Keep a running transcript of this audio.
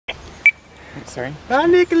Sorry. Bye,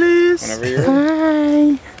 Nicholas. Whenever you're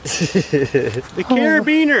ready. Hi. The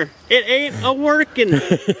carabiner. It ain't a working.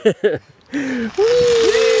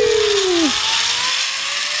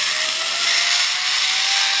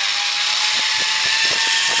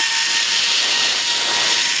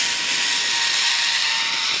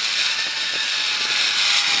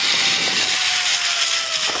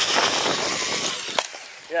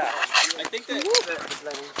 Yeah. I think that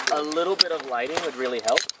a little bit of lighting would really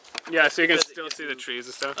help. Yeah, so you can still see the trees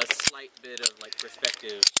and stuff. A slight bit of like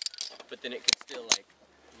perspective, but then it could still like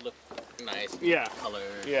look nice. Yeah.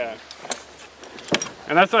 Colors. Yeah.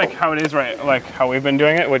 And that's like how it is, right? Like how we've been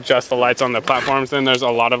doing it with just the lights on the platforms. Then there's a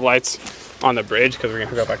lot of lights on the bridge because we're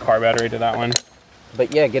gonna hook up a car battery to that one.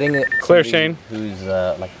 But yeah, getting it Clear, Shane. Who's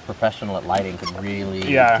like professional at lighting could really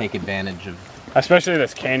take advantage of. Especially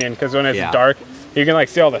this canyon, because when it's dark, you can like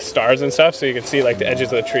see all the stars and stuff, so you can see like the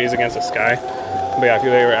edges of the trees against the sky. But yeah, if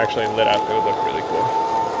they were actually lit up, it would look really cool.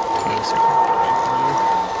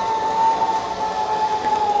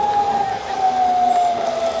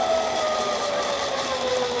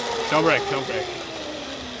 Don't break, don't break.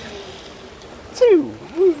 Two.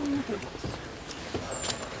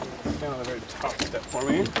 Stand on the very top step for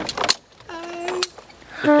me.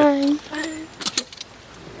 Hi.